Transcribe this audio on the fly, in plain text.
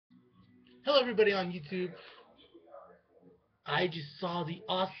Hello, everybody on YouTube. I just saw the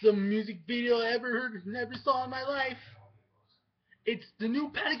awesome music video I ever heard, never saw in my life. It's the new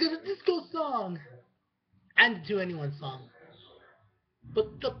Panic at the Disco song and the To Anyone song.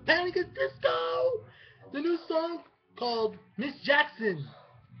 But the Panic at the Disco, the new song called Miss Jackson.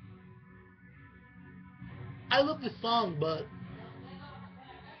 I love this song, but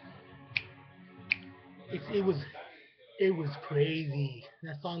it it was crazy.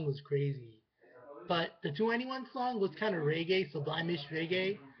 That song was crazy. But the To Anyone song was kind of reggae, sublime-ish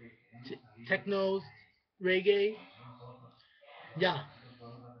reggae, techno reggae. Yeah.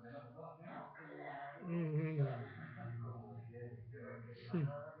 Mm-hmm.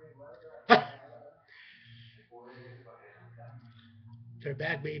 They're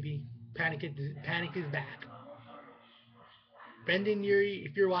back, baby. Panic is back. Brendan Urie,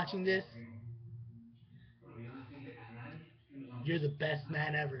 if you're watching this, you're the best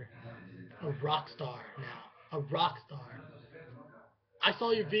man ever. A rock star now. A rock star. I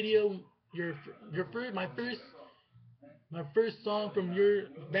saw your video. Your first my first song from your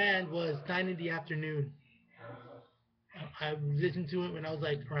band was 9 in the afternoon. I listened to it when I was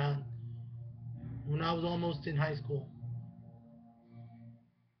like around when I was almost in high school,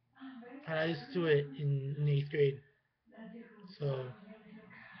 and I listened to it in 8th grade. So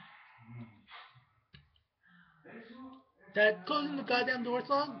that closing the goddamn door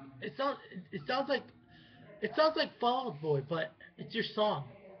song. It sounds like Fall Out Boy, but it's your song.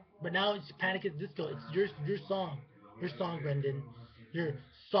 But now it's Panic at the Disco. It's your song, Brendan, your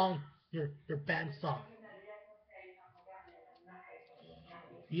song, your band song.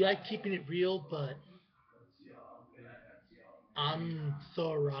 You like keeping it real, but I'm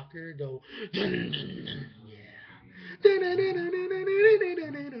so a rocker. Go, yeah.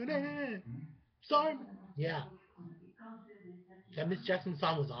 Sorry, yeah. That Miss Jackson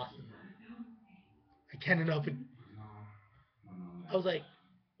song was awesome. I can't enough. I was like,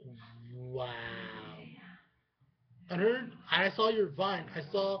 wow. I saw your Vine. I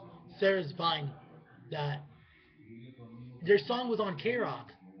saw Sarah's Vine that their song was on K Rock.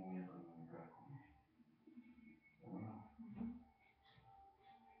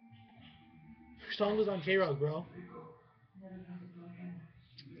 Her song was on K Rock, bro.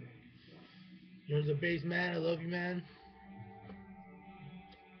 You're the bass man. I love you, man.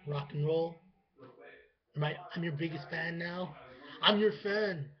 Rock and roll. I'm your biggest fan now. I'm your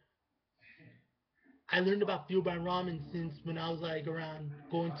fan. I learned about fuel by ramen since when I was like around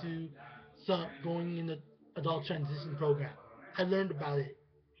going in the adult transition program. I learned about it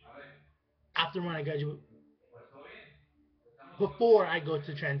after when I graduate, before I go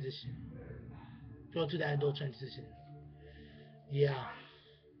to that adult transition. Yeah,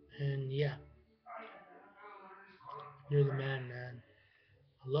 and yeah, you're the man.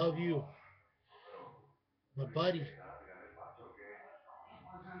 I love you, my buddy,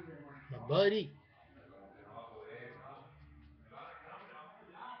 my buddy.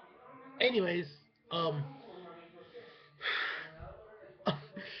 Anyways, um,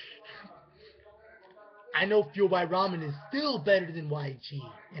 I know Fuel by Ramen is still better than YG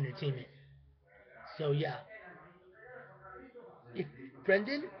Entertainment. So yeah, if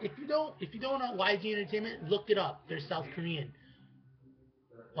Brendan, if you don't know YG Entertainment, look it up. They're South Korean.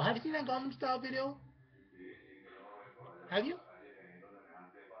 Well, have you seen that Gangnam Style video? Have you?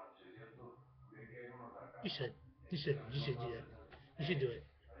 You should. You should. You should do it. You should do it.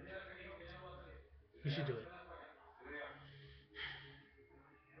 You should do it.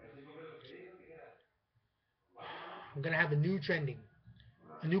 I'm gonna have a new trending,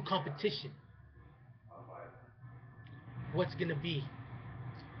 a new competition. What's gonna be?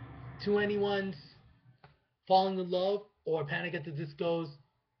 To Anyone's Falling in Love or Panic at the Disco's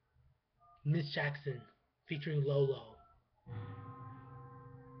Miss Jackson featuring Lolo.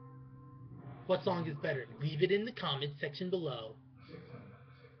 What song is better? Leave it in the comments section below.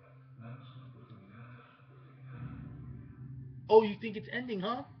 Oh, you think it's ending,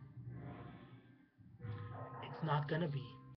 huh? It's not gonna be.